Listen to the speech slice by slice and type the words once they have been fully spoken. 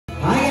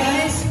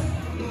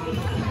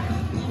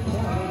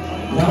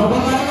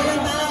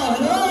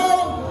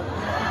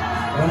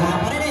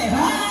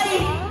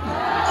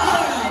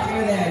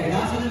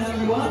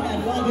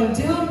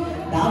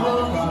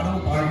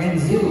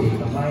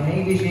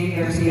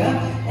Garcia,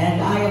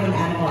 and I am an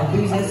animal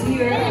enthusiast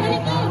here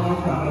at Davao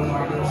Crocodile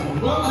Park and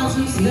Zoo. Well, as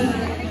you see,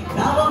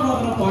 Davao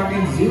Crocodile Park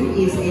and Zoo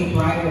is a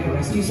private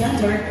rescue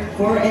center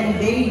for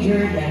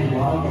endangered and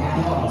wild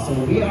animals. So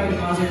we are the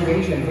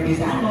conservation for these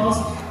animals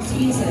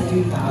since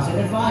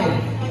 2005,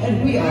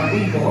 and we are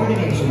in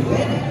coordination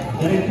with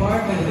the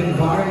Department of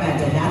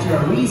Environment and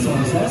Natural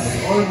Resources,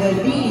 or the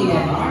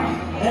DENR,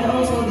 and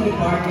also the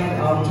Department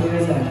of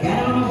Tourism.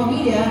 Kaya naman mga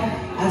pamilya,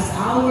 as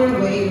our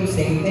way of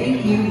saying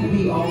thank you,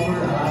 we offer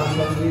a lot of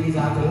shows for this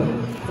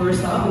afternoon.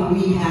 First off,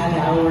 we had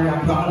our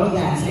crocodile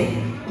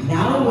dancing.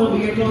 Now will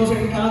be your closer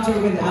encounter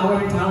with our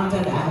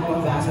talented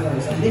animal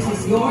ambassadors. And this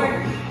is your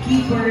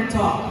keeper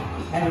talk.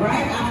 And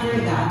right after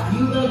that,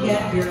 you will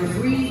get your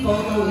free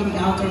photo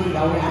encounter with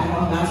our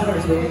animal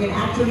ambassadors, where you can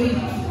actually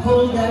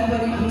hold them,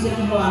 pwede kung sila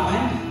ng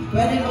hawakan,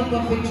 pwede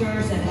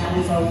magpa-pictures, and that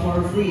is all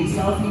for free.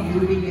 Selfie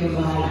viewing yung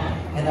bahala.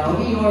 And that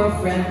will be your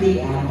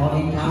friendly animal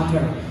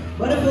encounter.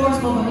 But of course,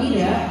 mga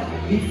pamilya,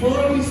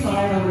 before we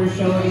start our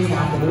show this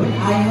afternoon,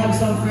 I have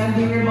some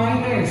friendly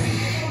reminders.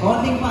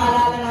 Konting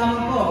paalala naman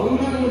po.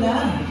 Una-una,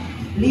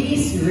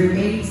 please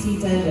remain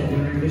seated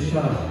during the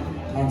show.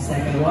 And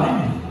second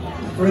one,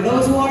 for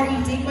those who are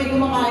eating, may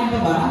kumakain pa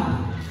ba?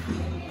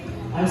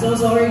 I'm so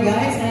sorry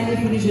guys, kindly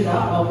finish it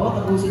up.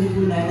 Opo, tapusin niyo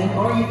po natin,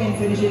 or you can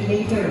finish it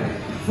later.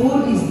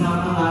 Food is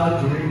not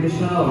allowed during the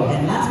show.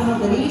 And last but not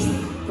the least,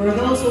 for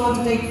those who want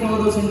to take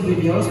photos and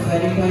videos,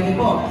 pwede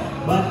po.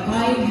 But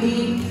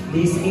kindly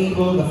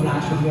disable the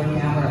flash of your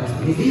cameras,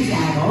 because these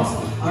animals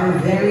are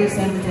very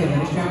sensitive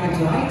and distracting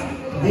tonight.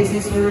 This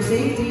is for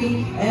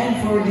safety and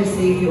for the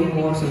safety, of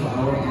course, of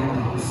our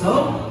animals.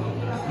 So,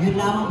 yun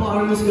lamang po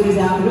our news for this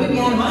afternoon.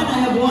 Yan man,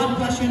 I have one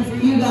question for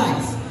you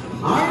guys.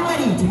 Are you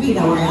ready to meet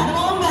our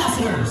animal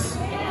ambassadors?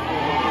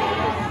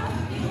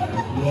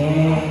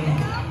 Yeah.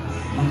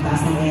 Ang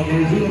taas ng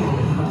energy.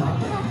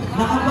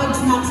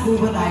 Nakapag-snacks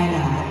po ba tayo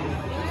lahat?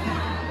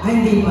 Ay,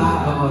 hindi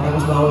pa. Oo,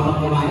 tapos bawal pang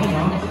kumain,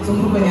 no? So,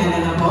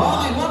 mabayanan na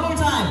po. Okay, one more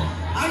time.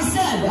 I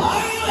said, are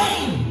you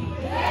ready?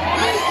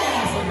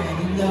 Yes!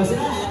 Ready daw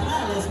sila.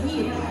 Let's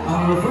meet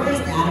our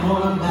first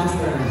animal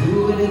ambassador.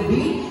 Who will it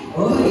be?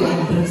 Oh,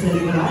 and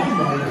considering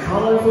the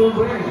colorful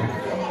bird.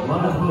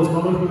 One of those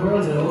colorful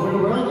birds all over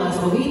the world.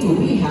 Let's meet.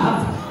 We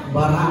have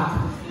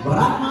Barak.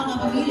 Barak, mga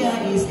kapamilya,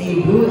 is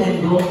a blue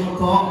and gold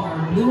macaw, or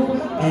blue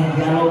and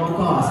yellow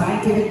macaw.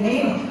 Scientific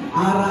name,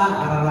 Ara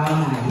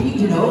ararana. Did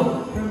you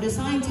know, from the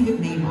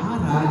scientific name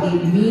Ara,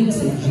 it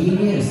means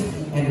genius.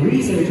 And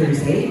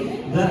researchers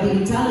say that the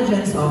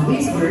intelligence of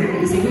this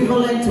bird is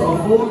equivalent to a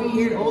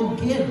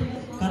 4-year-old kid.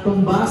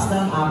 Katumbas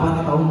ng 4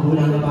 na taong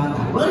gulang na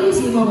bata. Well, you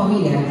see mga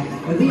pamilya,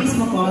 these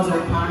macaws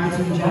are parrots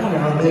in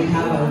general. They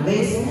have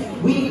this,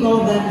 we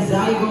call them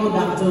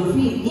zygodactyl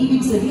feet.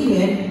 Ibig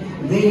sabihin,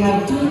 they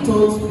have 2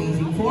 toes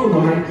facing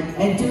forward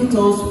and 2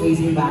 toes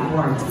facing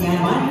backwards. Kaya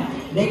naman,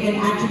 they can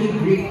actually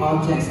grip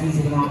objects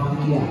easily mga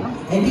pamilya.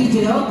 And did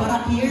you know,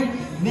 Barak here,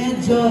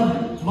 medyo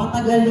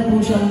matagal na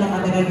po siyang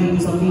nakatagal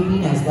dito sa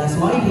Pilipinas. That's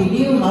why he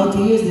knew how to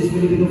use this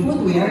Filipino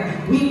footwear.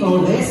 We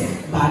call this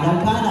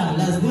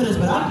padang-padang. Let's do this,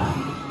 Barak.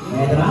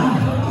 Edra,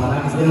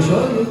 Barak is going to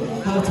show you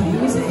how to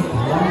use it.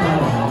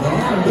 Padang-padang.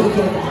 There, look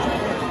at that.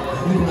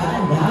 Diba?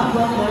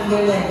 Dapat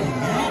magaling.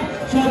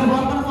 Sure,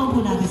 baka naman po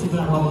natin si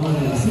Barak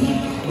mga see?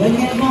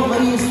 Ganyan mo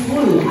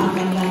ka-useful ang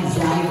kanilang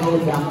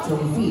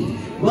zygodactyl feet.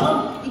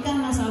 Well, ikaw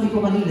nga sabi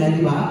ko kanina,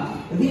 di ba?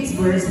 These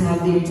birds have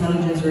the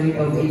intelligence rate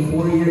of a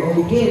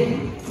 4-year-old kid.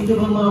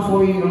 Sino bang mga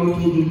 4-year-old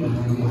kid dito?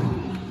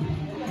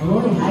 Oh,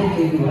 hi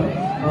baby boy.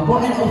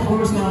 Opo, and of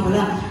course nga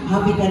pala,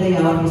 happy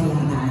kadayawan mo sa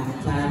lahat.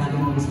 Sana natin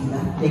mga bisita.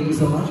 Thank you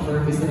so much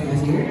for visiting us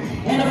here.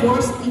 And of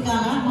course, ika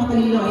nga,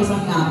 matalino ay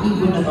isang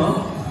kapibon na to.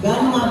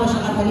 Gano'n nga ba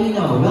siya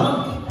katalino? Well,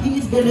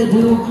 he's gonna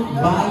do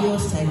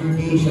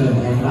biosegregation.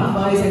 And from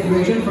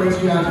biosegregation, first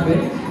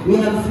reaction, we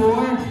have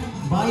 4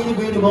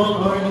 biodegradable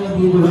or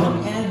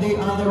non-biodegradable, and the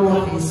other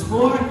one is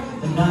for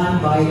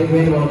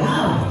non-biodegradable.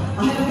 Now,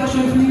 I have a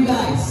question for you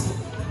guys.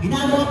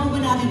 Ginagawa po ba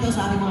natin ito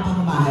sa ating mga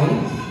pamamahay?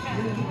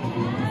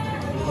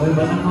 O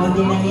ba ng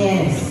konti ng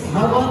yes?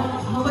 How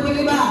about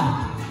yung iba?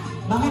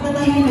 Bakit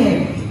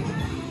natahimik?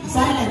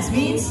 Silence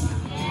means?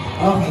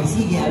 Okay,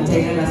 sige, I'll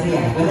take it as a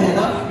yes. But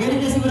ito, ganun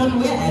na simula po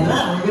yan. And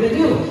now, we're gonna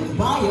do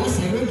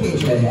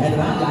biosegregation. And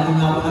now, gano'n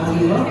nga pa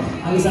katalino?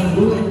 Ang isang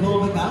blue and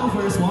gold macaw.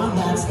 First one,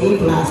 that's a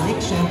plastic.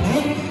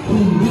 Siyempre,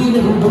 hindi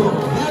nabubuo.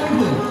 Very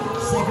good.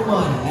 Second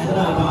one, ito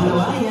na,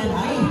 pangalawa, yan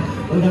ay,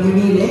 kung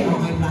namimili,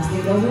 okay,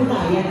 plastic daw muna,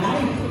 yan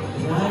ay,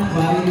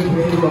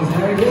 non-biodegradable.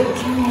 Very good.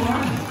 2 more.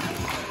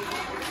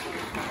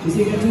 You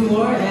see the 2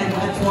 more, and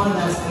that's one,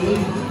 that's a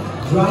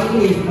dry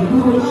leaf.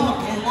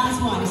 Nabubuo. And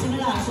last one, isa na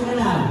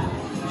lang.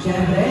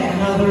 Siyempre,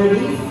 another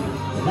leaf.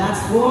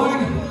 That's for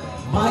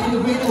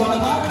biodegradable.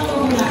 About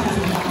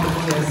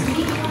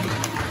see?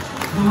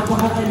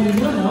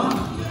 Napakatalino, no?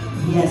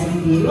 Yes,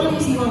 indeed. Well,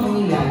 you see mga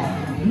pamilya,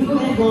 blue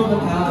and gold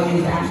macaw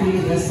is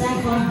actually the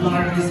second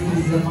largest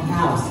species of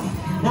macaws.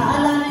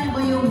 Naalala niyo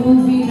ba yung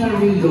movie na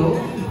Rio?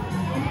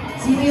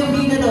 Sino yung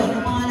bida doon?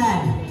 Ang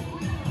pangalan?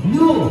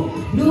 Blue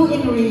Blue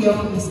in Rio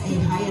is a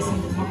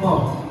hyacinth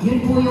mako. Yun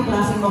po yung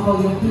klaseng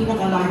mako, yung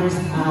pinaka-largest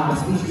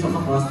species of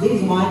makos.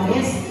 This one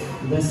is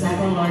the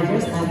second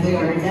largest, and they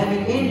are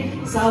endemic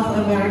in South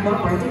America,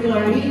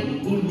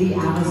 particularly in the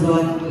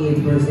Amazon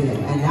in Brazil.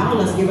 And now,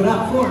 let's give it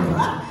up for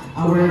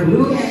our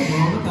blue and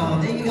mako.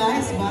 Thank you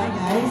guys. Bye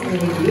guys.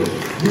 Thank you.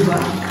 Diba?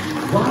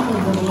 One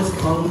of the most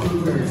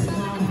colorful birds.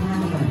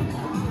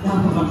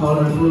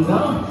 Colorful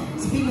though.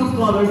 Speaking of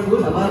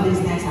colorful, about this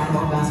next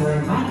animal ambassador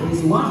man, it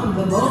is one of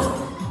the most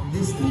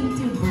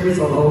distinctive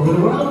birds all over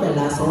the world. The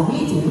last of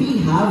it,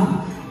 we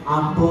have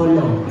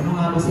Apollo. Ano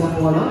nga ba si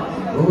Apollo?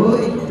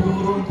 Uy,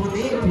 purong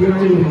puti,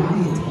 purely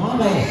white.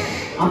 Okay.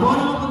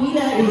 Apollo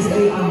Kapamila is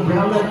a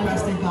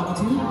umbrella-crested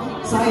cockatoo.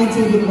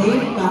 Scientific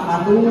name,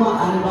 Kakatuwa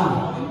alba.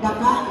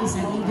 Kaka is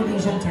an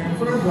Indonesian term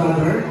for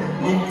brother,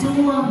 and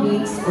tuwa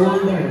means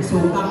older. So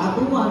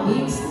Kakatuwa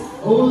means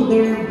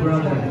older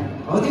brother.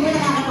 O, di ba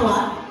nakakatawa?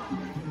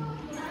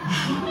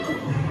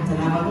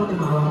 Salamat po,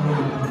 tumawa ko na.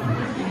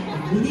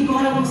 Hindi ko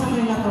alam kung saan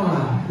kayo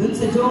natawa. Doon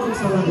sa joke o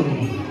sa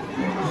wali.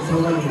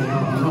 So, wali.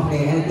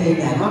 Okay, I'll take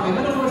that. Okay,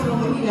 but of course,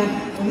 mga kaibigan,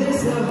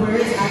 this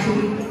bird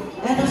actually,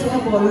 eto si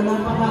Apollo,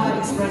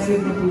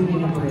 napaka-expressive na po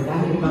yun ng bird.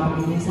 Dahil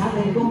ipapakita sa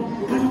atin kung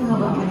ano nga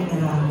ba kanya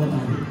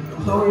nararamdaman.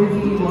 How are you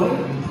feeling, boy?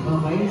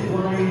 Okay,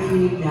 what are you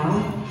feeling now?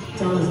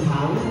 Tell us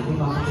how.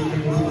 Ipapakita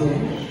niyo po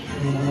yun.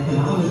 And ito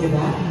na, look at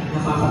that.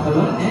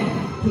 Napapatalon. And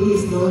he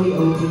is slowly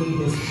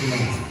opening his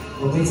legs.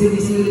 Okay,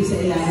 sinisilip sa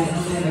ilalim.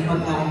 Okay, may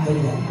pagkain ba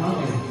yan?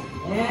 Okay.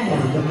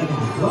 And look at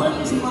that. Well,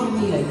 you see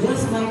Mamila,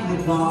 just like the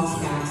dogs,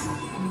 cats,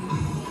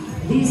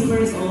 these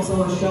birds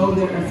also show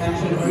their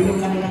affection or yung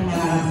kanilang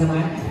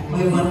nararamdaman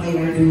by what they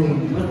are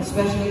doing. But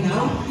especially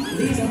now,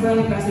 these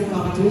umbrella-crested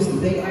cockatoos,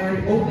 they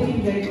are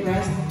opening their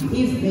crest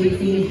if they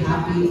feel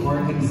happy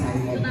or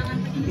excited.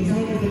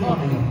 Excited din ba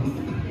kayo?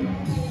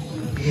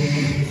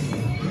 Yes.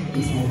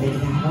 Excited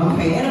na.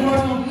 Okay, and of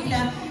course,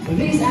 Mamila,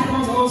 these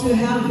animals also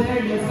have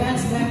their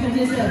defense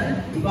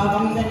mechanism.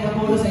 Ipapakita ni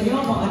Apollo sa inyo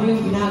kung ano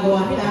yung ginagawa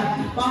nila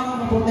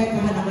para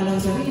maprotektahan ang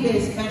kanilang sarili,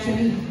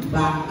 especially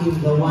back in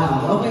the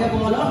wild. Okay,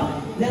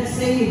 Apollo? Let's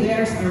say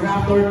there's a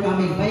raptor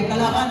coming. May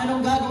kalaban,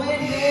 anong gagawin?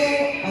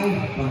 Ay,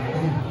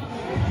 patay.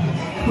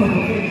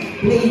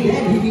 Play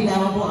dead, hindi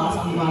naman po asa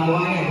ang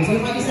gumagawa niya. Gusto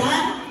nyo mag-isa?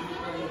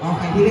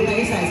 Okay, hindi rin kayo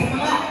isa. Isa pa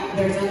nga,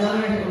 there's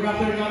another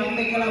raptor coming.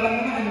 May kalaban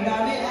naman, ang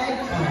dami. Ay,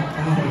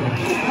 patay.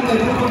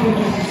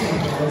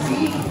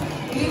 See,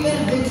 even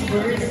these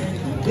birds,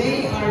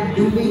 they are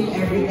doing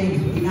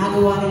everything.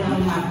 Ginagawa nila ang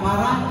lahat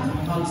para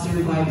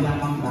mag-survive lang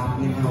ang back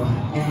ginawa.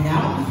 And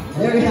now,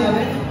 there you have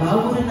it.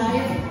 Bago na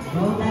tayo.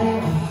 Bago tayo.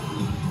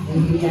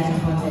 Nahihiya sa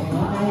konti.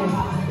 Bago tayo.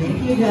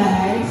 Thank you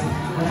guys.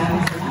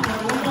 Maraming salamat.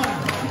 One more.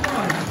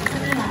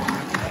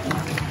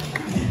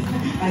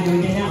 Ayun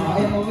niya na.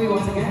 Okay, movie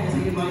once again.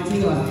 Kasi invite to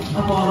you.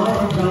 Apollo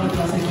or Brown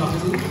Classic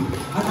Cockatoo.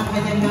 At ang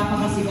kanyang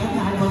napakasikat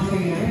na animal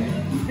trainer.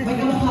 May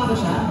kamukha ba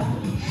siya?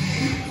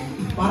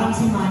 Parang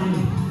si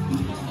Manny.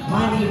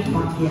 Manny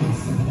Pacquiao.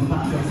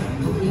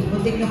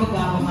 Muntik na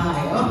magkakamukha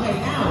eh. Okay,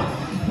 now,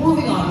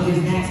 moving on to this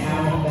next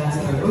animal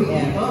ambassador. Uy,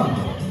 eto.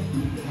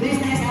 This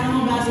next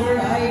animal ambassador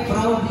ay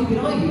proudly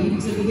Pinoy.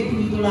 Ibig sabihin,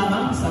 dito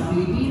lamang sa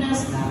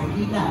Pilipinas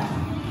nakikita.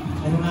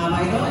 Ano nga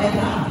ba ito?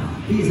 Eto.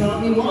 Please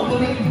help me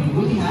welcome it.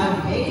 We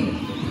have a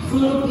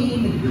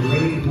Philippine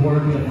Great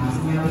Hornbill. Nasa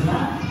nga ba siya?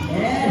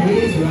 And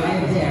he's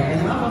right there.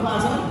 Ano nga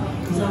papasok?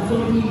 Isang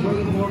Philippine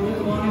Great Hornbill.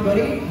 Come on,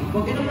 everybody.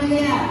 Huwag ka na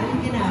mahiya.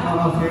 Halika na.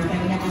 Oh, first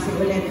time niya kasi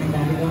ulit. Ang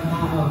dami kong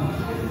tao.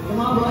 Come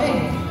on, boy.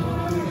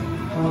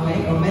 Okay.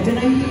 Oh, medyo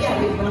nahihiya.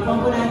 Palapang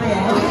po natin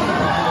yan. Okay.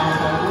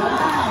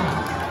 Wow.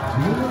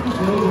 Moving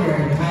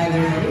forward. Hi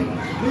there, buddy.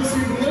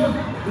 Mr. Bill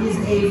is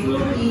a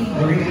Philippine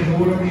Great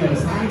Hornbill.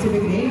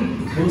 Scientific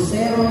name,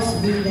 Buceros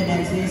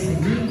mindanensis.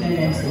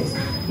 Mindanensis.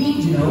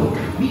 Means, you know,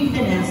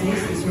 Mindanensis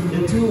is from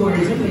the two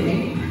words of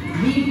meaning.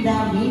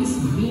 Minda means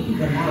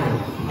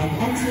Mindanao, and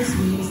ensis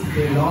means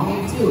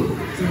belonging to.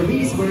 So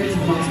these words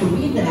belong to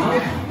Mindanao,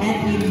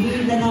 and in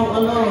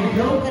Mindanao alone,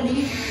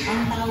 locally,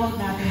 ang tawag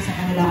natin sa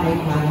kanila ay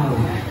Kalaw.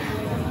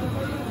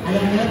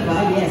 Alam niyo ba?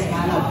 Yes,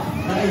 Kalaw.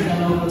 That is the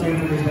local term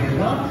for this bird.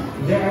 Well,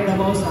 they are the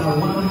most,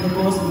 one of the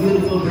most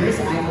beautiful birds,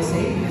 I must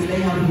say, because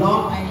they have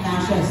long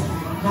eyelashes.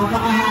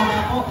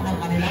 Napakahaba po ng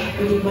kanilang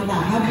piling mata.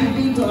 Have you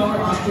been to our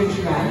ostrich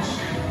ranch?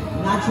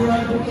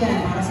 Natural po yan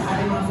para sa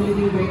ating mga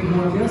Philippine Great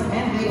Hornbills,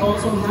 and they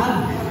also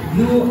have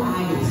blue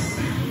eyes.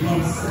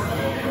 Yes.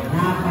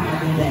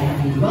 Napakaganda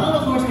yan. Well,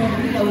 of course, we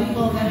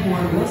call them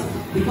hornbills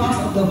because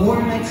of the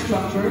horn-like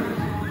structure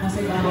nasa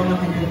ibabaw ng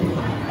kanyang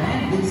tuka. And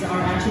these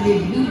are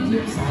actually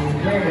medium-sized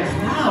birds.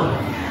 Now,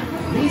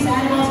 these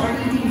animals are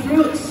eating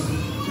fruits.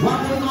 What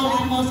do we call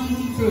animals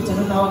eating fruits?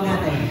 Anong tawag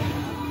natin?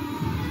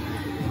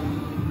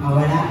 Oh,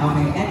 wala?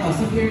 Okay. Eto,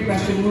 simple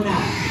question muna.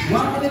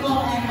 What do we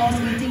call animals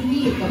eating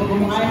meat? Kapag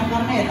kumakain ng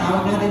karne,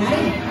 tawag natin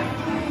ay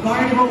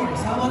carnivores.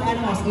 How about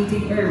animals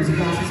eating herbs,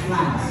 grasses,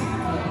 plants?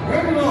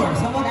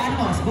 Herbivores. How about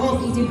animals both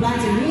eating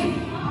plants and meat?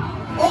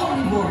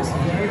 Omnivores.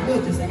 Very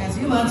good. Just like as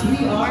humans,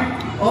 we are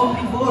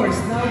omnivores.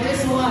 Now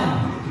this one.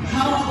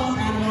 How about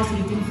animals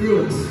eating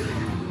fruits?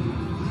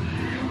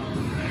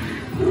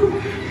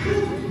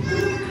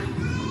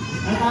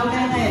 tawag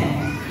natin?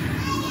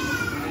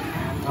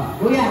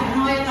 Kuya,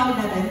 ano kaya tawag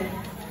natin?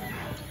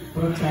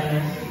 Fruit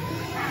salad.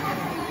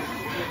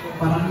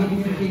 Parang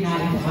yun yung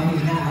kinain sa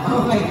kanina.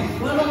 Okay.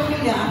 Well,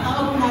 kuya, ang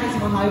tawag po natin sa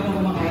mga hayop na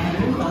kumakain ng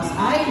prutas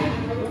ay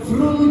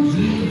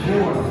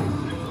frugivore.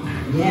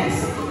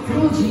 Yes,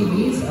 frugi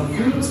means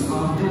fruits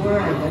of the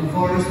world, and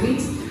forest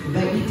means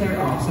the eater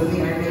of. So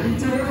they are the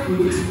eater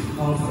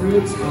of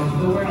fruits of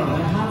the world.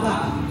 And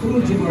haba,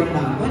 frugivore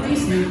lang. What do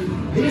you see?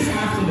 This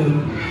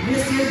afternoon,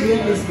 Mr.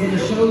 Bill is going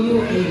to show you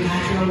a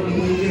natural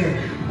behavior.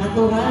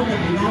 Natural na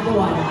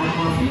ginagawa na ang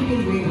mga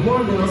Philippine great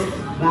hornbills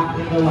back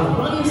in the wild.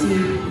 What do you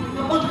see?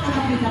 Kapag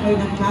nakakita kayo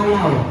ng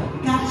kalaw,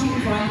 catching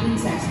flying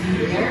insects in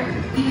the air,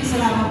 iisa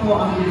lamang po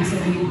ang ibig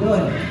sabihin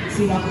doon.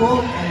 Sila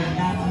po ay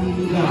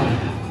nanliligaw.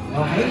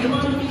 Okay? Yung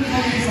mga lumiligaw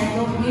ng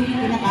insekto, hindi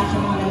pinakasya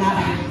mga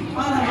lalaki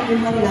para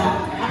makumarila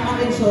ang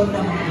atensyon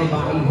ng mga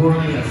babaeng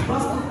hornbills.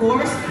 But of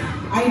course,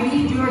 I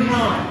need your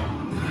help.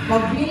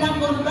 Pag bilang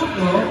kong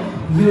tatlo,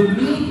 you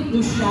need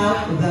to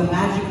shout the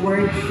magic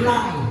word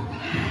fly.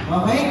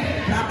 Okay?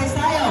 Practice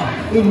tayo.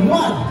 In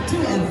 1,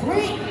 2, and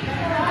 3.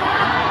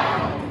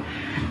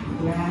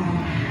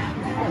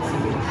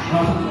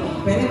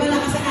 Pwede ba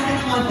lakasan natin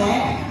ng konti?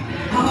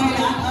 Okay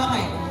lang?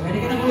 Okay. Ready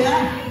ka na, kuya?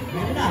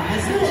 Ready na.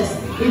 Let's do this.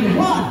 In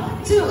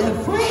 1, 2, and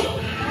 3.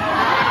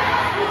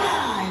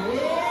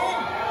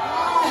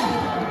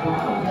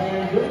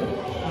 Very good.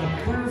 A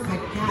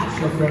perfect catch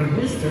from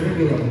Mr.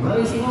 Bill. Well,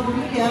 you see mga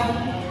pamilya,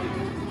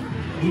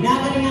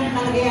 ginagalingan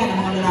talaga yan ang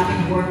mga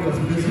lalaking hornbills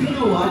because you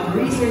know what?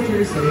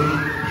 Researchers say,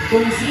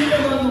 kung sino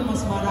daw yung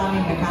mas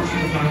maraming na-catch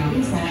na flying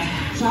insects,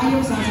 siya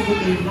yung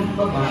sasagutin ng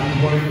babaeng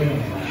hornbill.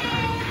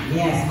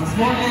 Yes, mas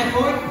more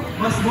effort,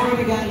 mas more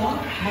regalo,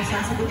 mas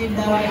sasagutin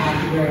daw ay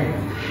Ate Girl.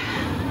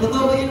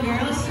 Totoo ba yun,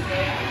 girls?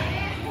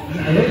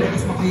 Ayun,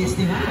 lakas makayos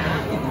din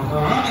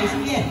ako. Okay,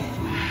 sige.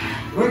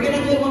 We're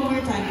gonna do it one more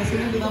time kasi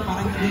yung diba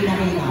parang hindi na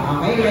kita.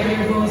 Okay, ready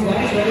your phones,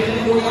 guys? Ready ka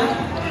na, kuya?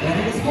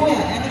 Ready ka, kuya?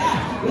 Eto na.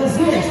 Let's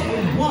do this.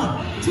 1,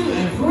 2,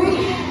 and 3.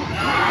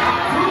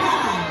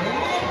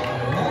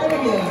 Very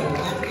good.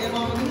 At kaya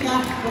mga pamilya,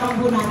 parang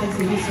po natin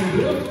si Mr.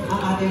 Bill,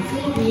 ang ating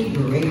Philippine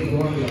Great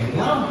Warrior.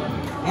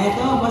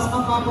 Eto, mas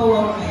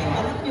mapapawaw kayo.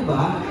 Alam niyo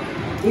ba,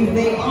 if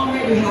they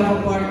already have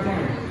a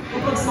partner,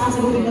 kapag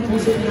sasagutin na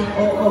puso ng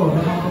oo ng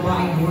mga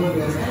babaeng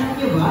warriors, alam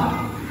niyo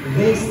ba,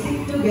 they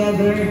stick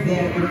together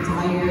their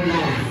entire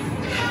life.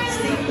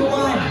 Stick to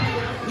one.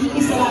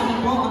 Iisa lamang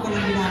po ang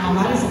kanilang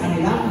minamahal sa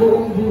kanilang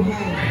buong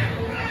buhay.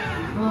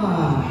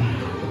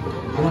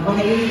 Alam ko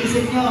na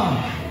iniisip nyo,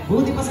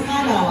 buti pa sa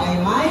kalaw ay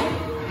may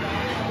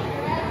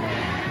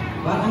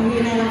parang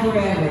hindi na lang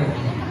forever.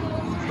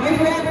 May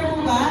forever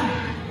mo ba?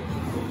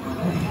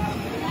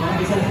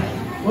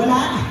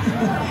 Wala?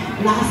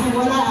 Lakas ng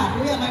wala.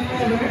 Kuya, may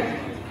forever?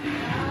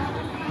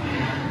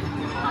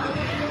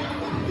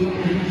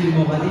 Hindi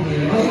mo ba din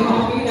eh. Okay,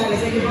 mga pila,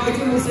 let's say goodbye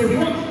to Mr.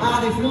 Bill, ang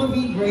ating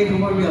Philippine Great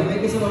Warrior.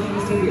 Thank you so much,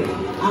 Mr. Bill.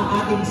 Ang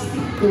ating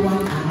stick to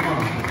one animal.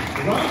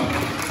 Right?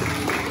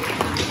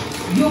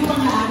 Yung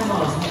mga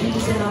animals na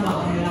iisa lamang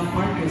ang kanilang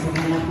partner sa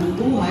kanilang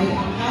buhay,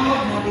 ang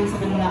tawag natin sa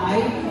kanila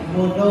ay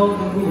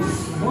monogamous.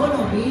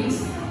 Mono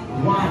means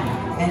one.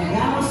 And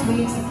gamos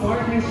means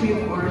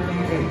partnership or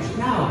marriage.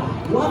 Now,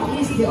 what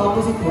is the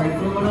opposite word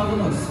for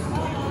monogamous?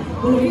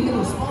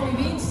 Polygamous. Poly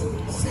means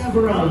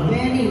several,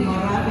 many,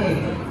 marami.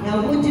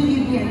 Now, would you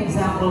give me an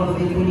example of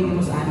a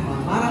polygamous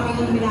animal? Marami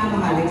kang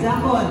minamahal.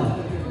 Example.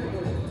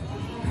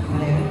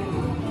 Ano yun?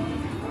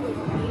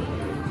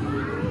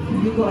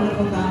 Hindi ko alam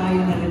kung tama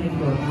yung narinig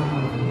ko. Tama.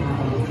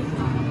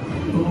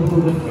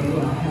 Tumuhulog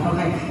kayo.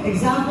 Okay.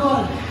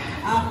 Example.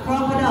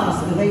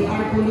 Crocodiles. They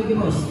are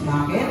polygamous.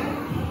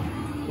 Bakit?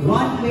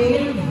 1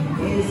 male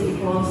is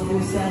equals to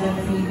 7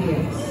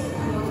 females.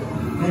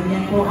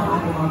 Ganyan po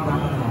ang ating mga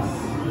crocodiles.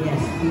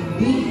 Yes,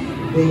 indeed,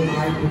 they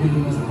are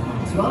polygamous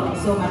animals. Well,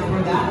 so much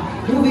for that.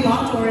 Moving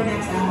on to our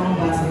next animal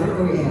ambassador,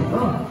 or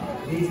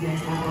this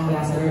next animal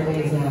ambassador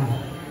is,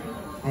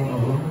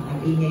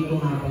 ang ingay ko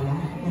nga pala.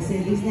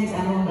 Kasi this next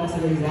animal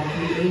ambassador is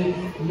actually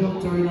a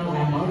nocturnal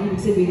animal. Ibig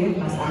sabihin,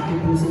 mas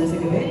active po sila sa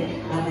gabi.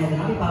 At ito,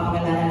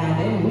 ipapakilala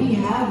natin, we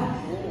have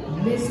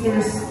Mr.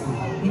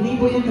 Hindi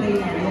po yung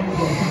trainer, ayan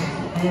po.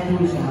 Ayan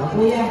po siya.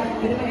 Kuya,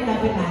 pwede pa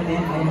ilapit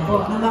natin. Ayan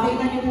po. Na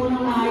makita niyo po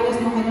ng maayos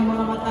ng kanyang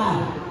mga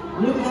mata.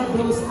 Look at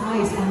those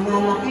eyes. Ang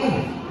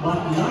lalaki.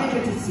 But large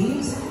as it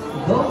seems,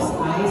 those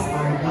eyes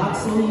are not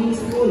so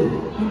useful.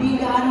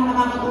 Hindi gaano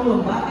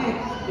nakakatulong. Bakit?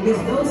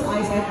 Because those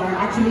eyes are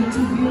actually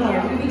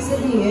tubular. Ibig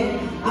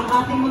sabihin, ang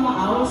ating mga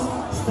owls,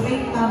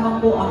 straight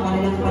lamang po ang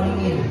kanilang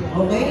paningin.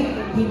 Okay?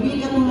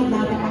 Hindi katulad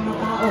natin mga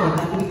tao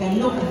that we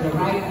can look at the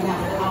right,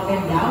 left, up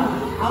and down.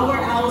 Our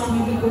owls,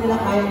 hindi ko nila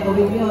kayang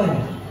gawin yun.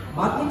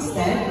 But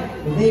instead,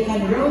 they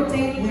can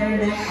rotate their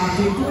neck up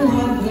to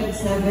 270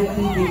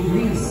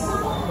 degrees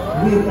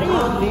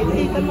without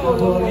breaking a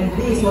bone. And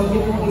please, huwag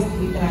niyo pong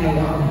i-try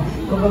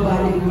kung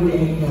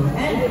babalik-uliin nyo.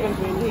 And,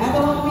 eto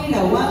mga pila,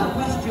 one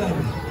question.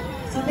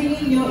 Sa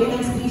tingin nyo,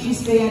 ilang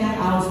species kaya ng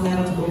owls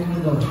meron sa buong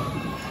mundo?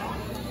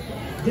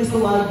 Just a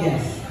wild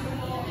guess.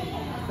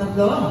 3?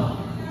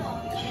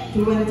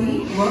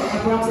 20? Well,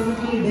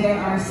 approximately there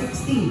are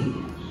 60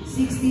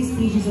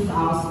 species of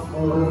owls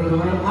all over the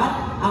world. At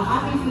ang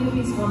ating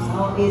Philippine Scops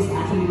owl is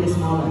actually the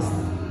smallest.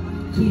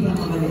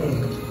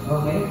 Pinakamaliit.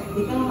 Okay?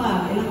 Ikaw ma'am,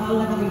 ilang owl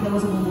na nakita mo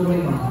sa buhay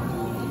mo?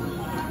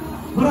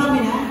 Marami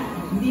na?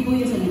 Hindi po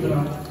yun sa libro.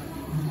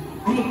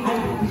 Ay,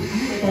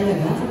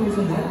 talaga? Sa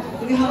personal?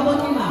 Okay, how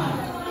about you ma'am?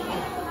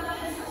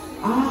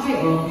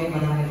 Okay,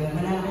 marami ka.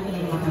 Malaki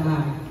talaga mata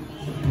ma'am.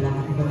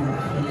 Malaki ba na?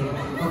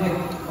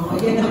 Okay,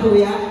 yan na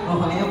kuya.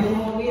 Okay, ang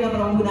pumumira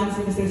para umunan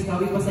si Mr.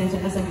 Scobby. Pasensya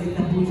na sa glit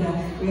na po siya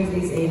because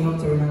it's a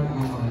nocturnal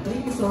animal.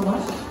 Thank you so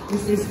much,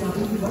 Mr.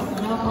 Scobby. Diba?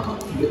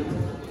 Napaka-cute.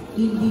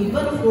 Indeed.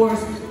 But of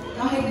course,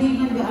 kahit di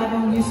man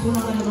gaanong useful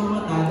ng kanilang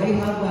mata, they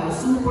have a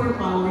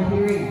superpower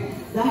hearing.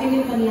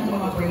 Dahil yung kanilang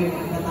mga brain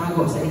ang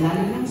natago sa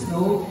ilalim ng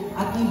snow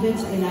at even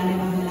sa ilalim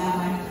ng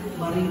halaman,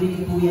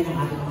 marinig po yan ang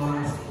ating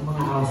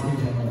mga owls in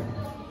general.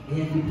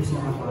 Ayan, di po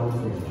sila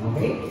ka-powerful.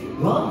 Okay?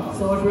 Well,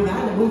 so much for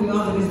that. Moving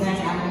on to this next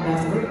animal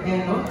ambassador.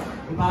 Eto,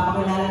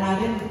 ipapakilala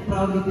natin,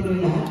 proudly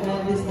Pinoy lahat,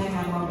 that this next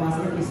animal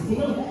ambassador is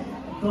still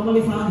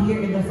commonly found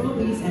here in the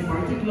Philippines and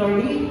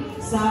particularly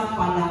sa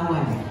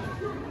Palawan.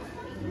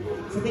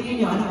 Sa tingin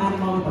nyo, anong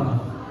animal ito?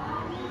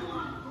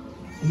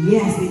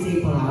 Yes, it's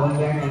a Palawan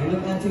bear cat.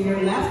 Look to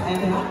your left,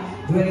 and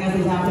joining us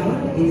this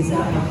afternoon is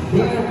a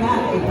bear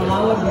cat, a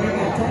Palawan bear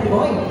cat. Tell you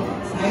boy,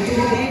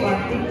 scientific name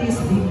are Tictis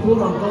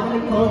vinturong,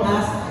 commonly called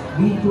as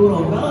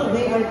vinturong. Well,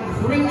 they are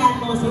three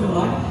animals in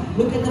one.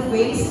 Look at the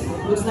face,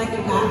 looks like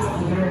a cat,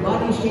 their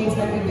body shapes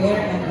like a bear,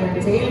 and their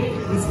tail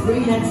is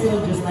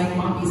prehensile just like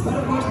monkeys.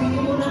 But of course, hindi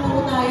muna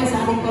po tayo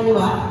sa ating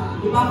kaliwa.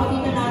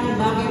 Ipapakita natin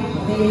bakit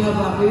they have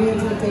a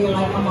prehensile tail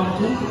like a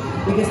monkey.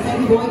 Because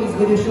Teddy Boy is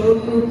going to show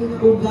you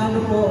kung gaano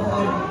po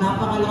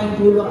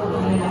napakalaking bulok ang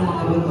kanilang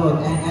mga buntot.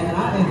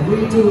 And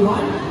 3, 2,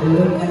 1,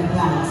 look at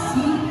that.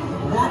 See,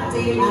 that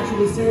tail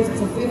actually serves as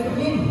a fifth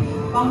limb.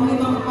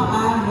 Panglimang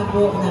paa na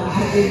po ng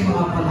ating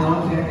mga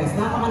Palawan bear cats.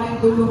 Napakalaking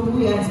tulong po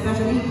yan,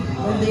 especially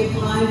when they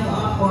climb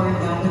up or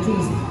down the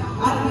trees.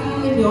 At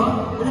piliin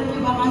nyo, alam nyo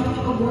ba kahit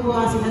kapag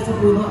sila sa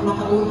puno,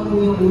 nakauna po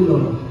yung ulo.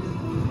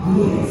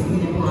 Yes,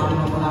 hindi po natin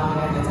mga Palawan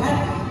bear cats. At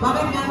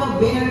bakit nga ba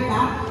bear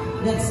cat?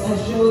 Let's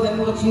show them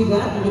what you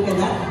got. Look at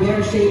that, bear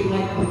shaped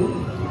like poop.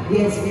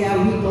 Yes, yeah,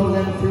 we call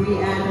them three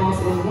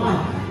animals in one.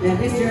 Now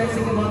this year, I'm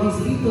thinking about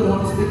these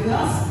vinturons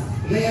because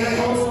they are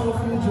also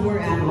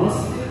frugivore animals.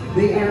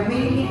 They are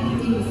mainly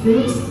eating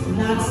fruits,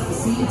 nuts,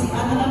 seeds.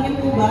 At alam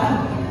niyo po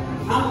ba,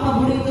 ang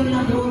paborito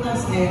ng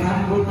prutas ay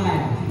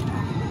rambutan.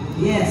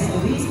 Yes, so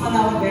these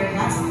Palawan bear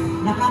cats,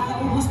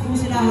 nakakaubos po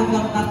sila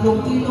hanggang 3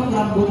 kilong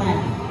rambutan.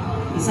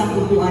 Isang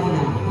upuan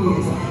lang.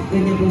 Yes,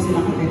 ganyan po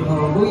sila kapit.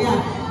 Oh, kuya.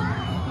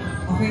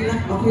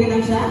 Okay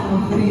lang siya?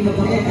 Kanina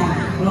po yan ha?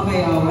 Okay,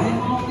 alright.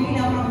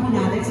 Pinaprak mo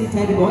natin si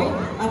Teddy Boy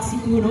at si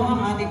Uno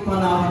ang ating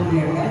Palawan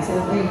bear cats. So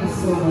thank you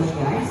so much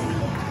guys.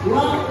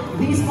 Well,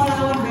 these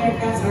Palawan bear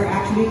cats are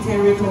actually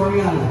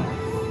territorial.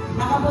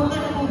 Nakapunta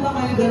na po ba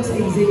kayo doon sa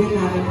exhibit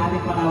natin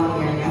ating Palawan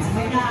bear cats?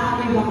 May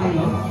naaamoy ba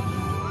kayo?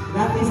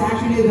 That is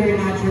actually their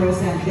natural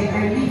scent. They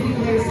are leaving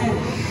their scent.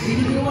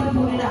 Biniliwan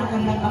po nila ang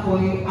kanilang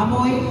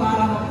amoy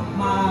para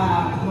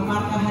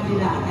mamarkahan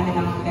nila ang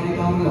kanilang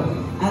teritoryo.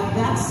 At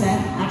that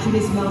scent actually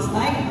smells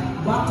like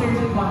buttered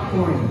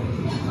popcorn.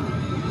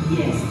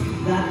 Yes,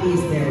 that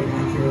is their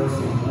natural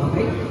scent.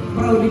 Okay?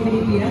 Proudly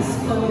Pilipinas,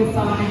 commonly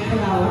found in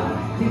Palawan.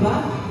 Diba?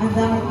 Ang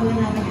dami po na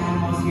natin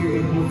animals here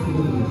in the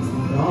Philippines.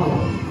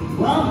 Oh.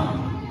 Well,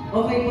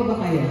 okay po ba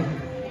kayo?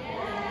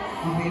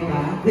 Okay ba?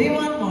 Do you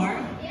want more?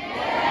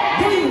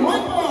 Do you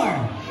want more?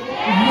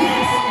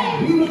 Yes!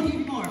 And we will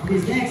keep more.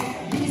 This next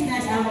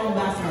animal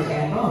ambassador,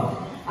 ito,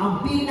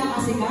 ang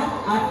pinakasikat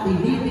at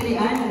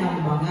pinipilian ng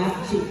mga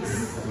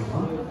chicks.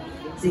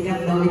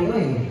 Sikat daw ito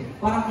eh.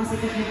 Parang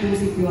kasikat na po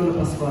si Piolo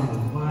Pascual.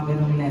 Mga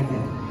ganong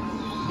level.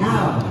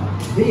 Now,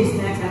 this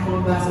next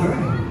animal ambassador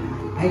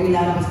ay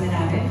ilalabas na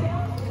natin.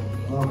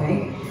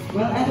 Okay?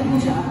 Well, ito po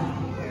siya.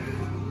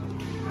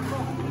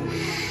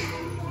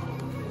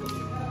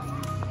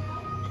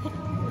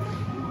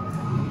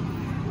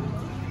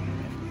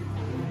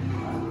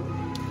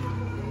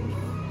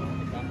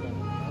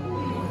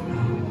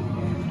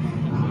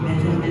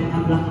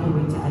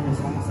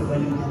 Sa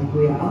balita ni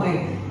Kuya.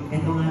 Okay,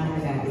 ito nga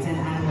talaga. Isa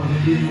na ano,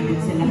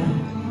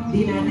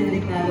 hindi natin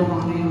deklaro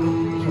kung ano yung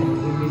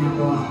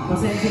ginagawa.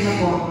 Pasensya na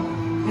po,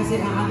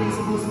 kasi ang ating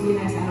supposedly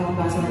na sa ano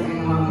ambassador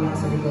ay nawawala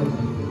sa likod.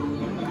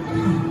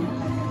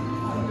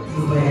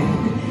 Ano ba yan?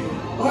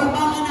 Or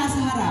baka nasa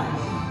harap?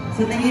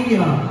 Sa tingin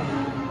nyo?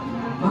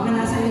 Baka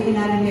nasa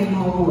ilalim niya yung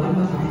mga upuan?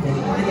 Baka dyan?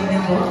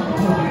 Pakitignan po?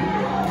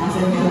 Nasa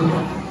nyo?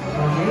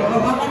 Okay? O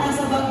baka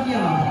nasa bag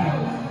nyo?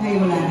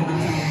 Ay, wala naman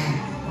sa akin.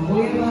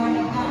 Mabuhay ba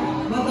hanap ka?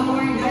 But don't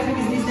worry guys,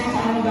 because this next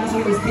animal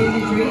ambassador is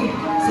Katie Tree.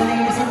 Sanay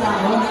na sa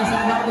tao, nasa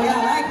bag kuya.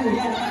 Ay,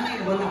 kuya,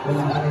 wala ka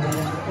na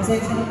dyan.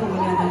 Pasensya na po,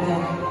 wala na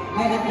dyan.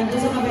 Ay, at nandun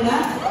sa kabila?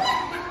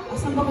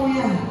 Asan ba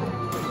kuya?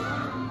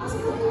 Asan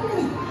ba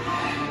kuya?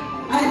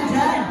 Ay,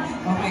 dyan!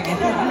 Okay,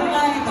 ito. Ano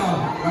ba ito?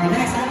 Our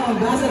next animal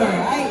ambassador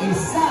ay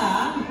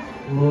isang...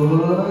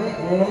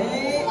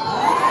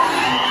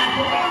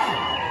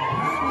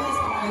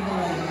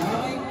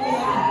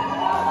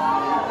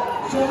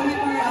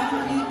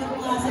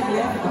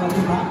 O,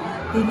 di ba?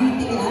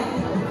 Tinitian.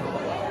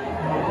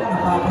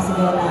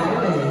 Napapasigaw tayo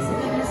eh.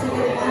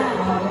 Sige na.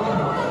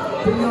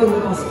 Tuyo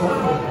yung Pasko.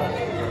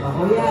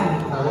 Ako yan.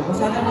 Huwag ko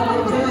sana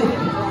mag-enjoy.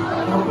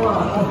 Opo.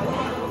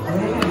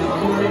 Ayan,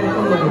 tuloy na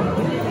tuloy.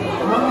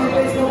 Okay,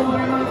 please go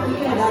more mga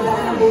kaya.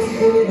 Dadaan ang basic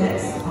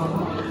units.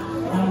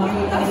 Ang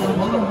makikita nila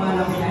mo, yung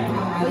malaki yan,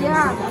 ang aling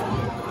sikat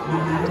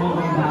ng anong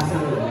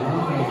ambassador.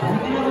 Okay, ano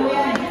ka na po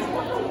yan?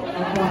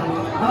 Opo.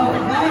 Oh,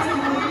 guys,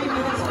 kung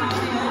makikita sa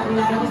kanya,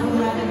 ilalabas mo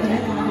natin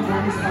ulit ang mga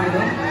bonus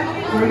spider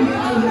for you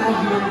to have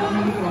your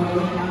free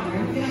photo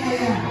counter. Kaya po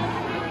yan.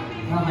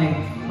 Okay.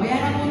 Maya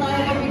na po tayo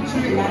ng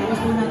picture. Ilalabas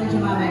mo natin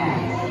siya mamaya.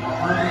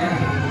 Okay.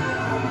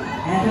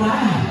 Eto na.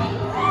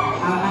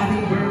 Ang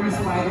ating bonus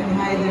spider.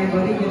 Hi there,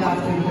 buddy. Good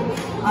afternoon.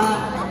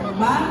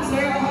 Ma'am,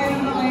 sir, okay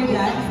lang ba kayo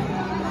dyan?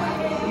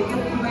 Ito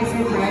po may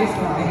surprise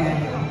ko. Ayan.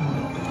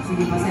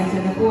 Sige, pasensya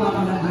na po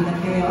ako nagulat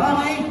kayo.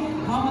 Okay.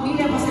 Mga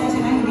pamilya, pasensya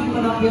na. Hindi ko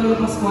lang Piolo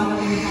Pascual ang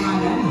inyong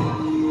pangalan.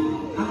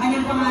 Ang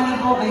kanyang pangalan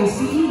po ay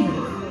si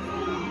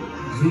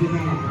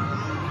Julian.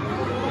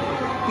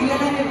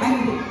 Kilala niyo, ay,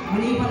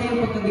 mali pala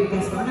yung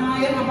pagkabigkas ko. Na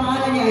ngayon, ang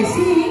pangalan niya ay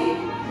si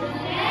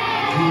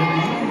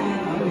Julian.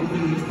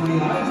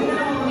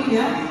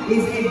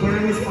 Is a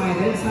Burmese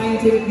python,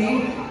 scientific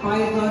name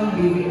Python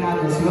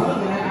bivicatus as well.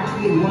 They're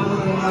actually one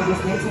of the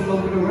largest snakes all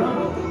over the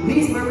world.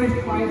 These Burmese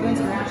pythons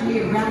are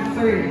actually ranked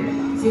third.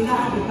 Sila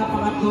ang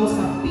ikapangatlo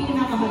sa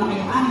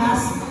pinakamalaking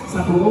ahas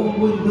sa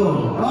buong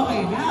mundo.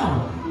 Okay,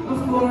 now, of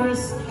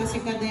course, kasi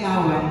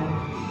kadayawan,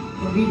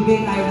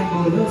 magbibigay tayo ng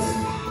bonus.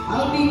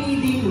 I'll be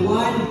needing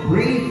one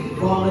brave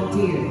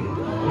volunteer.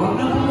 Huwag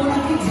na po muna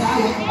kids ha,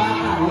 huwag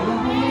bata, huwag na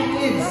po muna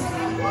kids.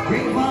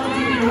 Great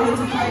volunteer who wants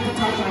to try to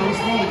touch our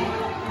snake.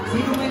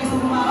 Sino may gusto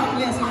bumakot?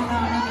 Kuya,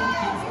 sinantakan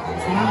natin.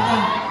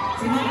 Sinantakan.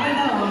 Sinantakan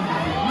daw.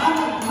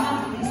 Ma'am,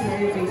 please wear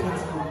your face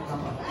mask po.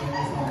 Thank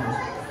you so much.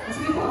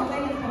 Sige po, okay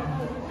lang po.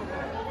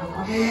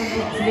 Okay lang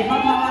po. Sige po,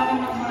 mawakan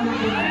ng mga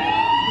lupunan.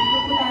 Dito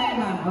po tayo,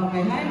 ma'am.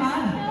 Okay, hi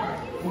ma'am.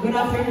 Good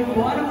afternoon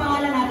po. Anong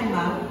pangalan natin,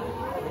 ma'am?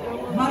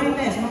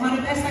 Marites.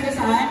 Marites, taga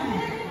saan?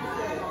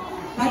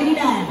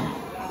 Kalinan.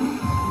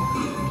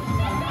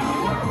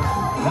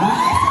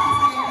 Right.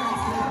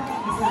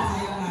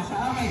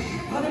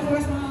 But of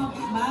course,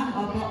 ma'am,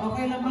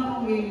 okay lang ba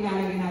kung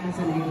ilalagay natin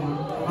sa leg mo?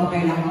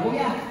 Okay lang.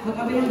 Kuya,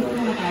 magkabilang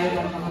doon na tayo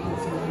lang mga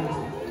pagsasalas.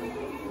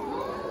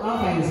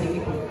 Okay, sige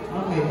po.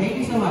 Okay, thank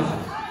you so much.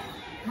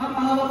 Ma'am,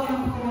 mahawak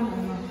lang po lang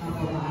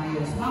ako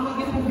maayos. Ma'am,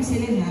 huwag yung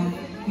pubisilin ha.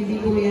 Hindi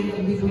po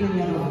yan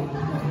laro.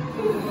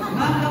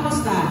 Ma'am,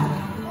 kamusta?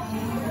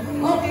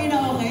 Okay na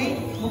okay?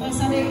 Mukhang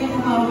sanay ka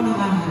kumawag ng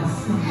ahas.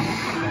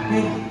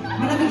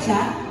 Malamig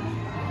siya?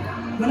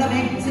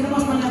 Malamig? Sino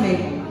mas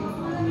malamig?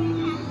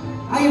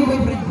 Ay, yung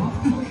boyfriend mo.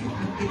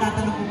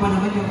 Itatanong ko pa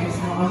naman yung ex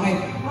mo. Okay.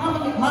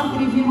 Ma'am,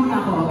 review muna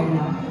ako. Okay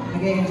na.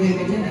 Nag-enjoy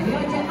ka dyan.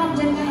 Ma'am,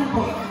 dyan ka lang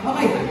po.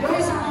 Okay. Pero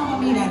sa mga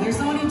pamilya, there's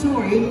no need to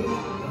worry.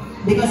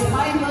 Because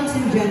pythons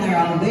in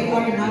general, they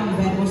are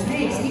non-venomous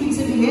snakes. Ibig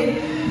sabihin,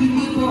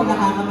 hindi po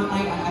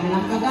nakakamatay ang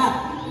kanilang kagat.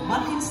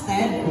 But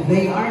instead,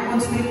 they are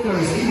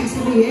constrictors. Ibig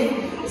sabihin,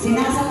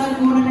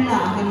 sinasakal muna nila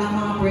ang kanilang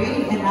mga prey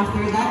and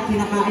after that,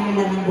 kinakain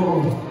nila ng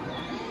buo.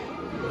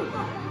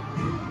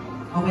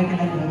 Okay ka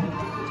lang ba?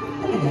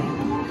 Talaga?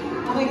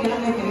 Okay ka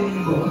lang kayo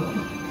ng buo?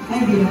 Ay,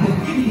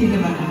 hindi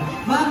naman.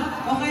 Ma'am,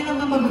 okay lang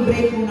ba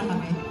mag-break muna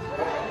kami?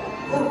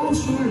 Oo,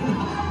 sure.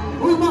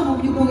 Uy, ma'am, huwag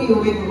niyo pong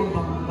iuwi ko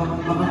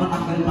baka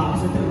matanggal ba ako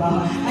sa trabaho.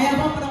 Kaya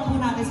ba parang po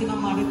natin si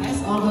Ma'am Marites,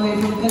 all the way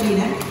from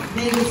Kalinan.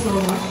 Thank you so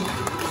much.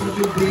 Such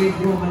a brave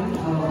woman.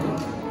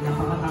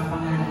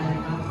 Napakatapang na natin.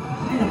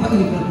 Ay,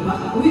 napaibat ba?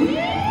 Uy!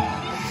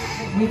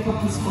 May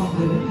pakis pang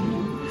gano'n.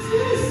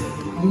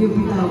 Ayun,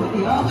 bitawan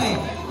eh. Okay.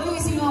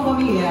 Si mga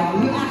pamilya,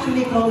 we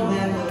actually call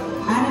them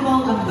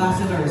animal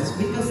ambassadors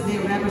because they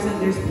represent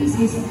their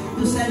species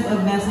to send a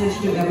message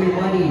to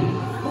everybody.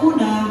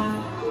 Una,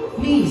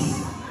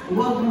 please,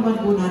 huwag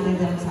naman po natin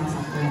dyan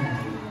sasaktan.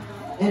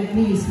 And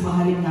please,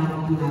 mahalin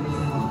naman po natin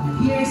sa mga.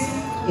 Here's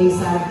a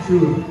sad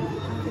truth.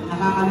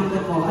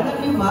 Nakakalungkot po. Alam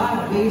niyo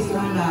ba, based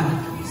on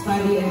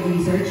study and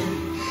research,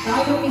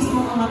 tayo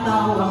mismo mga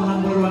tao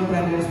ang #1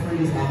 predators for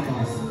these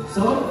animals.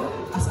 So,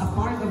 as a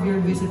part of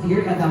your visit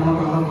here at Davao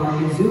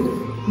Crocodile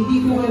Zoo,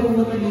 hindi po kayo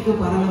pumunta dito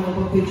para lang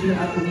magpapicture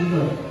at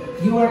tumingin.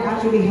 You are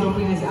actually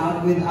helping us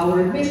out with our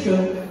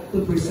mission to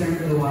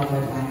preserve the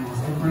wildlife animals.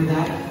 And for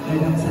that,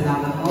 dagang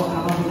salamat po.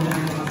 Ako po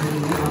natin ang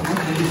pagkakas.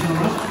 Thank you so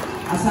much.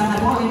 Sana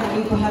po ay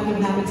naipahatid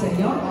namin sa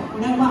inyo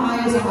ng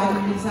maayos ang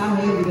aming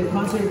mensahe with the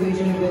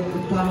conservation when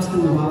it comes to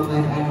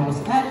wildlife animals.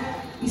 At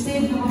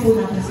isave naman po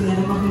natin sila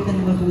na makita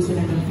naman po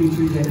sila ng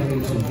future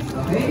generations.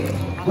 Okay?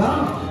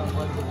 Well,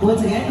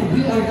 once again,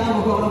 we are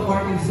Davao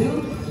Park and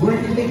Zoo,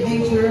 working with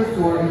nature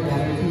for a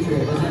better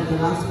future. That's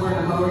the last part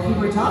of our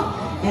humor talk.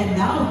 And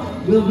now,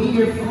 will be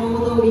your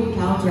photo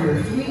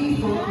encounter. Free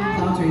photo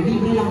encounter.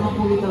 Libre lang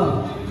po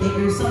ito. Take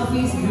your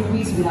selfies,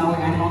 groupies with our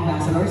animal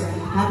ambassadors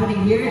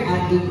happening here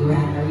at the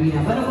Grand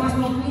Arena. But of course,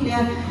 mga pamilya,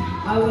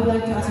 I would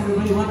like to ask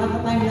everybody, one at a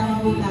time lang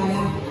po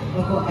tayo.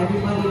 Opo,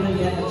 everybody will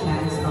get a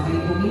chance. Okay,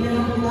 pumila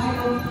lang po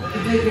tayo to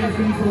take your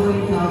free photo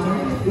encounter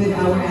with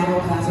our annual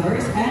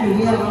customers. And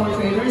we have our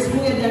trainers,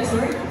 Kuya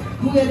Dexter,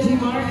 Kuya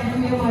Jimar, and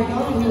Kuya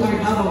Michael, who are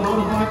Davao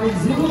Mountain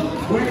Zoo,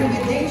 working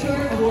with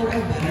nature for a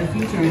better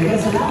future. Kaya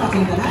salamat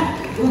sa tanan.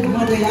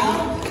 Ugmadayaw,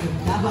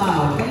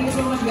 Davao. Thank you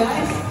so much,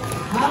 guys.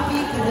 Happy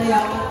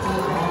Kadayawan sa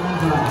all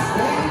of us.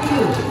 Thank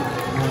you.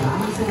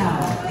 Maraming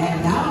salamat. And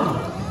now,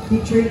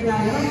 picture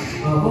tayo.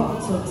 Opo,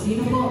 so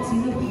sino po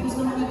gusto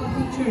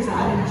makipag-picture sa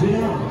ating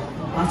Junel?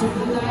 Pasok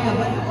po tayo,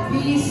 but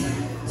please,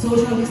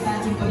 social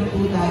distancing pa rin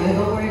po tayo.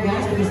 Don't worry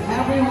guys, because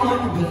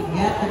everyone will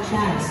get a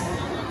chance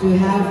to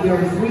have your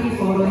free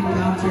photo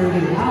encounter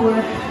with our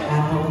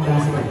annual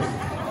ambassadors.